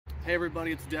Hey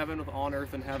everybody, it's Devin with On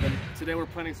Earth and Heaven. Today we're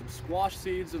planting some squash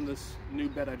seeds in this new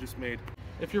bed I just made.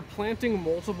 If you're planting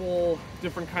multiple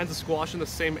different kinds of squash in the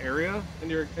same area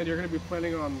and you're going to be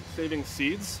planning on saving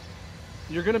seeds,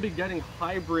 you're going to be getting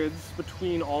hybrids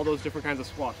between all those different kinds of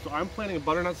squash. So I'm planting a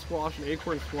butternut squash and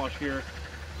acorn squash here.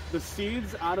 The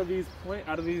seeds out of these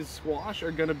squash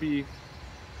are going to be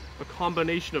a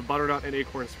combination of butternut and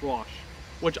acorn squash,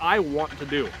 which I want to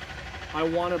do. I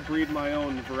want to breed my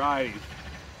own varieties.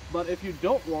 But if you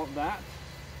don't want that,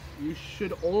 you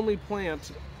should only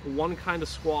plant one kind of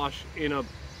squash in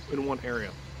one area.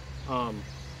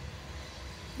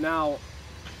 Now,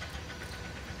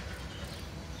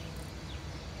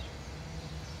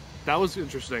 that was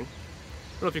interesting.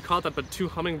 I don't know if you caught that, but two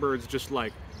hummingbirds just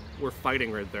like were fighting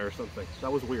right there or something.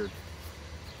 That was weird.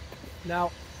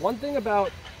 Now, one thing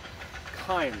about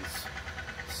kinds,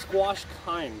 squash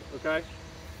kind, okay?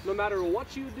 No matter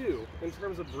what you do in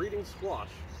terms of breeding squash,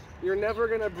 you're never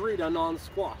going to breed a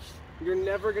non-squash. You're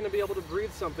never going to be able to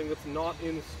breed something that's not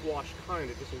in squash kind.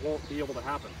 It just won't be able to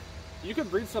happen. You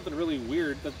could breed something really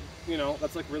weird that, you know,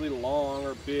 that's like really long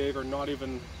or big or not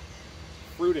even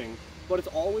fruiting, but it's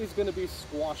always going to be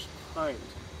squash kind.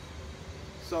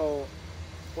 So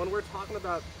when we're talking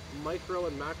about micro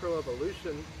and macro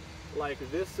evolution, like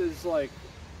this is like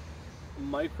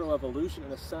micro evolution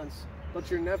in a sense,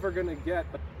 but you're never going to get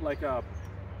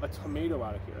a tomato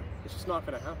out of here. It's just not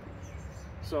going to happen.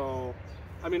 So,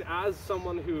 I mean, as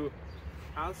someone who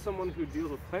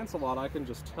deals with plants a lot, I can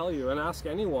just tell you and ask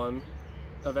anyone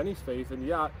of any faith, and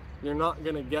yeah, you're not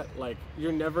going to get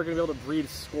you're never going to be able to breed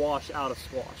squash out of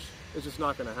squash. It's just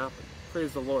not going to happen.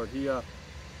 Praise the Lord.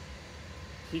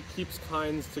 He keeps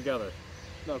kinds together.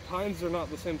 No, kinds are not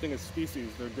the same thing as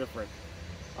species. They're different.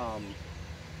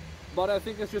 But I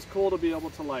think it's just cool to be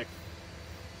able to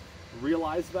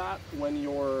realize that when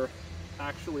you're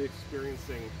actually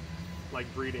experiencing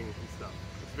breeding and stuff.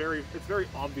 It's very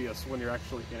obvious when you're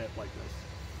actually in it like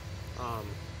this.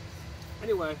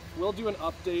 Anyway, we'll do an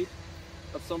update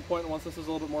at some point once this is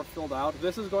a little bit more filled out.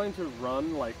 This is going to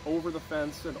run over the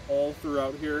fence and all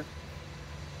throughout here.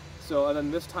 So, and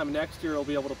then this time next year we'll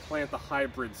be able to plant the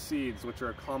hybrid seeds, which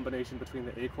are a combination between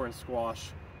the acorn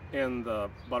squash and the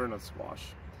butternut squash.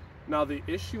 Now the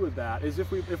issue with that is if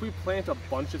we plant a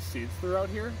bunch of seeds throughout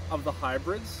here of the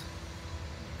hybrids,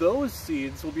 those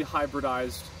seeds will be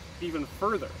hybridized even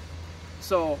further.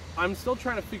 So I'm still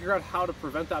trying to figure out how to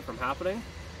prevent that from happening,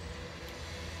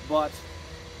 but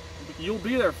you'll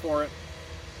be there for it.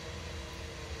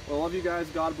 Well, love you guys.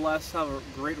 God bless. Have a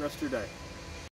great rest of your day.